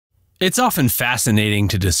It's often fascinating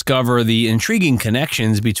to discover the intriguing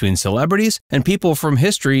connections between celebrities and people from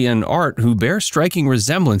history and art who bear striking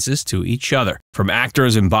resemblances to each other. From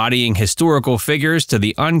actors embodying historical figures to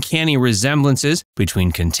the uncanny resemblances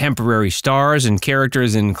between contemporary stars and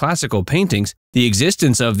characters in classical paintings, the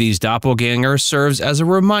existence of these doppelgängers serves as a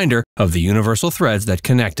reminder of the universal threads that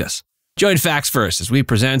connect us. Join Facts First as we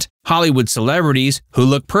present Hollywood celebrities who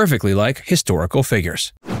look perfectly like historical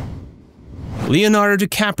figures. Leonardo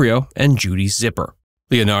DiCaprio and Judy's zipper.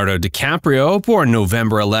 Leonardo DiCaprio, born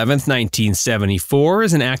November 11, 1974,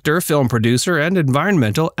 is an actor, film producer, and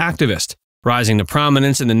environmental activist. Rising to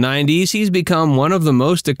prominence in the 90s, he's become one of the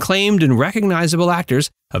most acclaimed and recognizable actors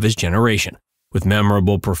of his generation. With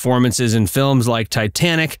memorable performances in films like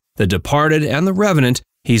Titanic, The Departed, and The Revenant,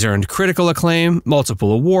 he's earned critical acclaim,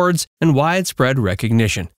 multiple awards, and widespread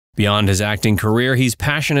recognition. Beyond his acting career, he's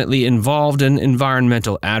passionately involved in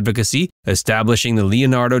environmental advocacy, establishing the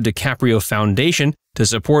Leonardo DiCaprio Foundation to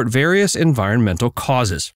support various environmental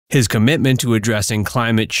causes. His commitment to addressing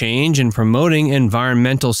climate change and promoting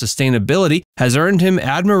environmental sustainability has earned him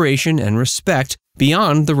admiration and respect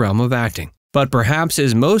beyond the realm of acting. But perhaps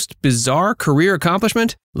his most bizarre career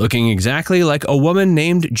accomplishment? Looking exactly like a woman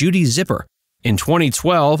named Judy Zipper. In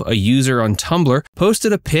 2012, a user on Tumblr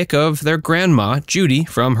posted a pic of their grandma, Judy,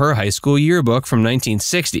 from her high school yearbook from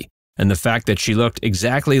 1960, and the fact that she looked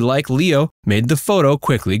exactly like Leo made the photo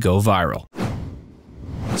quickly go viral.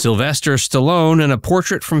 Sylvester Stallone and a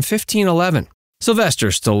portrait from 1511. Sylvester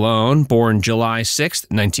Stallone, born July 6,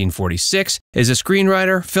 1946, is a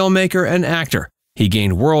screenwriter, filmmaker, and actor. He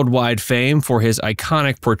gained worldwide fame for his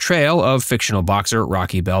iconic portrayal of fictional boxer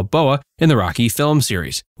Rocky Balboa in the Rocky film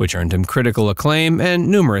series, which earned him critical acclaim and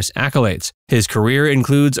numerous accolades. His career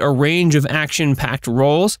includes a range of action-packed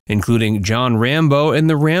roles, including John Rambo in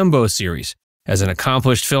the Rambo series. As an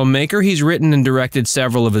accomplished filmmaker, he's written and directed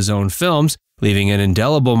several of his own films, leaving an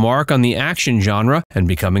indelible mark on the action genre and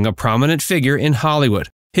becoming a prominent figure in Hollywood.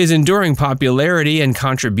 His enduring popularity and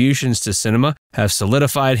contributions to cinema have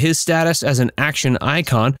solidified his status as an action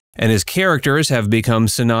icon, and his characters have become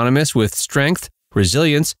synonymous with strength,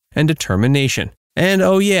 resilience, and determination. And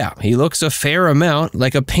oh yeah, he looks a fair amount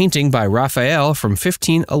like a painting by Raphael from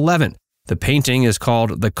 1511. The painting is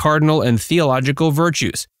called the Cardinal and Theological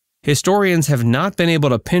Virtues. Historians have not been able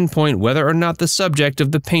to pinpoint whether or not the subject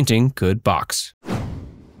of the painting could box.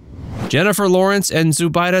 Jennifer Lawrence and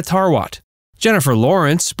Zubaida Tharwat. Jennifer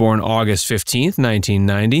Lawrence, born August 15,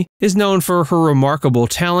 1990, is known for her remarkable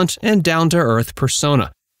talent and down-to-earth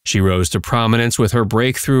persona. She rose to prominence with her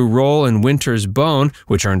breakthrough role in Winter's Bone,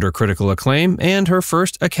 which earned her critical acclaim, and her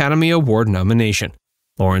first Academy Award nomination.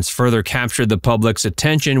 Lawrence further captured the public's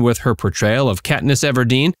attention with her portrayal of Katniss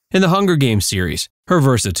Everdeen in the Hunger Games series. Her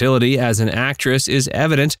versatility as an actress is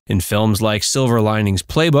evident in films like Silver Linings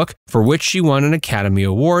Playbook, for which she won an Academy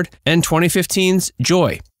Award, and 2015's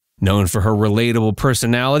Joy. Known for her relatable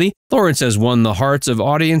personality, Lawrence has won the hearts of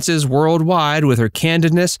audiences worldwide with her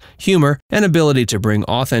candidness, humor, and ability to bring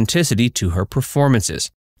authenticity to her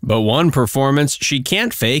performances. But one performance she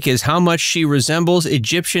can't fake is how much she resembles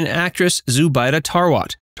Egyptian actress Zubaida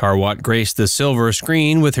Tharwat. Tharwat graced the silver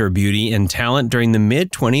screen with her beauty and talent during the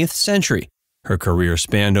mid-20th century. Her career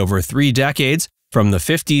spanned over 3 decades, from the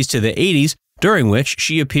 50s to the 80s, during which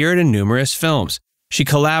she appeared in numerous films. She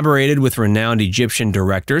collaborated with renowned Egyptian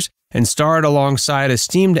directors and starred alongside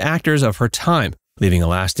esteemed actors of her time, leaving a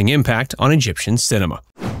lasting impact on Egyptian cinema.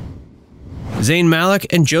 Zayn Malik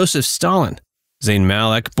and Joseph Stalin. Zayn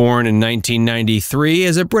Malik, born in 1993,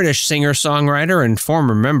 is a British singer-songwriter and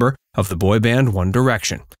former member of the boy band One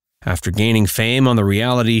Direction. After gaining fame on the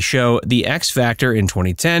reality show The X Factor in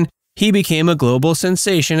 2010, he became a global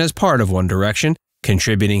sensation as part of One Direction,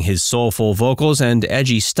 contributing his soulful vocals and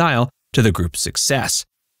edgy style to the group's success.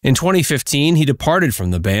 In 2015, he departed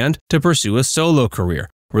from the band to pursue a solo career,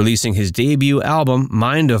 releasing his debut album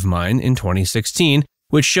Mind of Mine in 2016,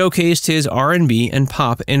 which showcased his R&B and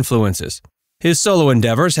pop influences. His solo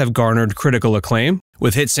endeavors have garnered critical acclaim,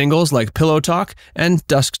 with hit singles like Pillow Talk and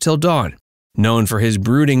Dusk Till Dawn. Known for his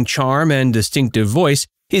brooding charm and distinctive voice,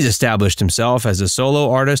 he's established himself as a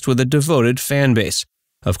solo artist with a devoted fan base.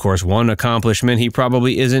 Of course, one accomplishment he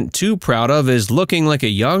probably isn't too proud of is looking like a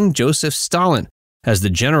young Joseph Stalin. As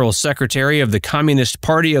the General Secretary of the Communist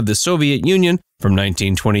Party of the Soviet Union from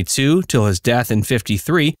 1922 till his death in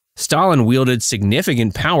 1953, Stalin wielded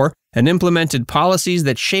significant power and implemented policies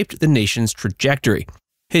that shaped the nation's trajectory.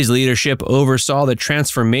 His leadership oversaw the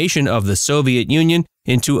transformation of the Soviet Union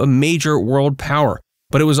into a major world power,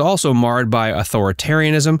 but it was also marred by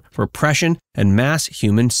authoritarianism, repression, and mass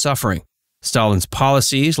human suffering. Stalin's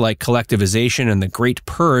policies, like collectivization and the Great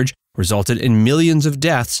Purge, resulted in millions of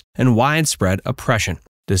deaths and widespread oppression.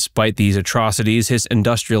 Despite these atrocities, his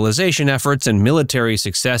industrialization efforts and military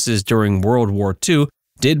successes during World War II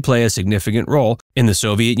did play a significant role in the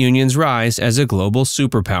Soviet Union's rise as a global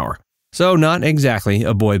superpower. So not exactly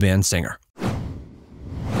a boy band singer.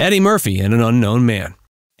 Eddie Murphy and an unknown man.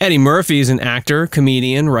 Eddie Murphy is an actor,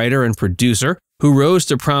 comedian, writer, and producer who rose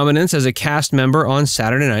to prominence as a cast member on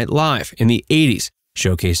Saturday Night Live in the 80s,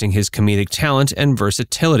 showcasing his comedic talent and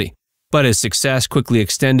versatility. But his success quickly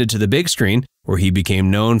extended to the big screen, where he became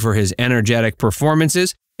known for his energetic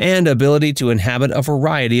performances and ability to inhabit a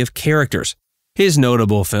variety of characters. His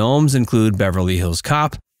notable films include Beverly Hills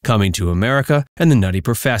Cop, Coming to America, and The Nutty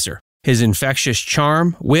Professor. His infectious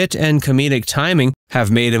charm, wit, and comedic timing have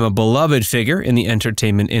made him a beloved figure in the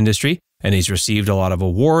entertainment industry, and he's received a lot of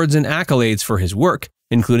awards and accolades for his work,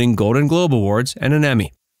 including Golden Globe Awards and an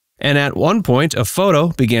Emmy. And at one point, a photo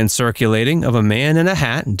began circulating of a man in a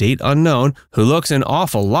hat, date unknown, who looks an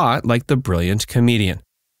awful lot like the brilliant comedian.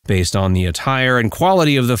 Based on the attire and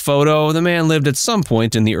quality of the photo, the man lived at some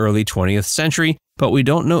point in the early 20th century, but we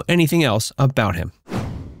don't know anything else about him.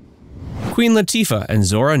 Queen Latifah and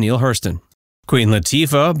Zora Neale Hurston. Queen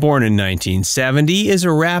Latifah, born in 1970, is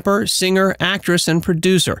a rapper, singer, actress, and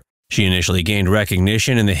producer. She initially gained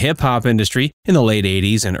recognition in the hip-hop industry in the late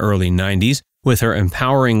 80s and early 90s with her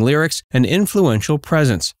empowering lyrics and influential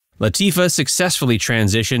presence. Latifah successfully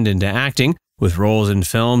transitioned into acting, with roles in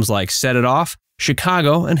films like Set It Off,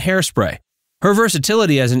 Chicago, and Hairspray. Her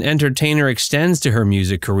versatility as an entertainer extends to her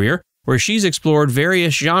music career, where she's explored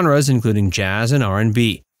various genres including jazz and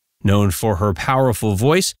R&B. Known for her powerful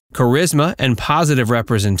voice, charisma, and positive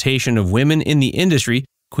representation of women in the industry,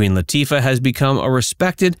 Queen Latifah has become a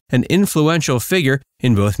respected and influential figure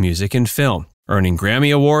in both music and film, earning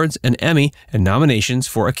Grammy Awards, an Emmy, and nominations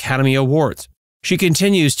for Academy Awards. She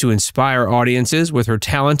continues to inspire audiences with her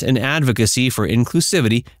talent and advocacy for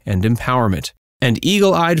inclusivity and empowerment. And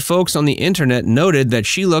eagle-eyed folks on the internet noted that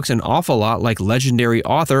she looks an awful lot like legendary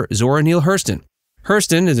author Zora Neale Hurston.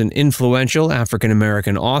 Hurston is an influential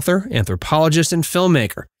African-American author, anthropologist, and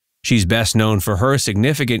filmmaker. She's best known for her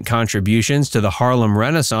significant contributions to the Harlem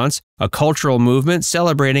Renaissance, a cultural movement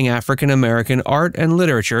celebrating African-American art and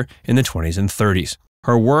literature in the 20s and 30s.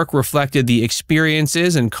 Her work reflected the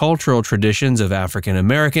experiences and cultural traditions of African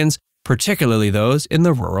Americans, particularly those in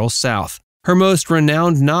the rural South. Her most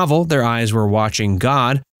renowned novel, Their Eyes Were Watching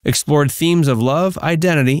God, explored themes of love,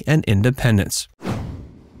 identity, and independence.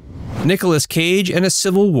 Nicolas Cage and a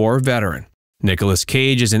Civil War veteran. Nicolas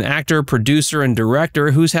Cage is an actor, producer, and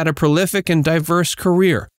director who's had a prolific and diverse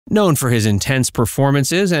career. Known for his intense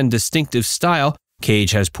performances and distinctive style,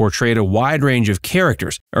 Cage has portrayed a wide range of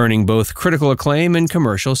characters, earning both critical acclaim and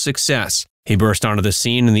commercial success. He burst onto the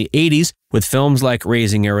scene in the 80s with films like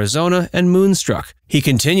Raising Arizona and Moonstruck. He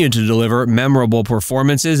continued to deliver memorable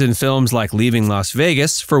performances in films like Leaving Las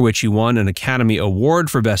Vegas, for which he won an Academy Award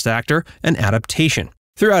for Best Actor, and Adaptation.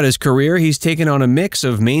 Throughout his career, he's taken on a mix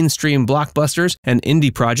of mainstream blockbusters and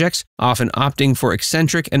indie projects, often opting for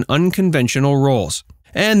eccentric and unconventional roles.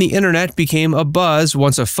 And the internet became abuzz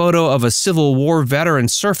once a photo of a Civil War veteran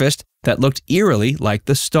surfaced that looked eerily like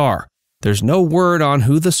the star. There's no word on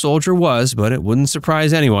who the soldier was, but it wouldn't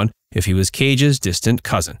surprise anyone if he was Cage's distant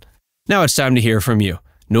cousin. Now it's time to hear from you.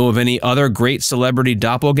 Know of any other great celebrity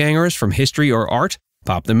doppelgangers from history or art?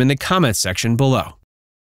 Pop them in the comments section below.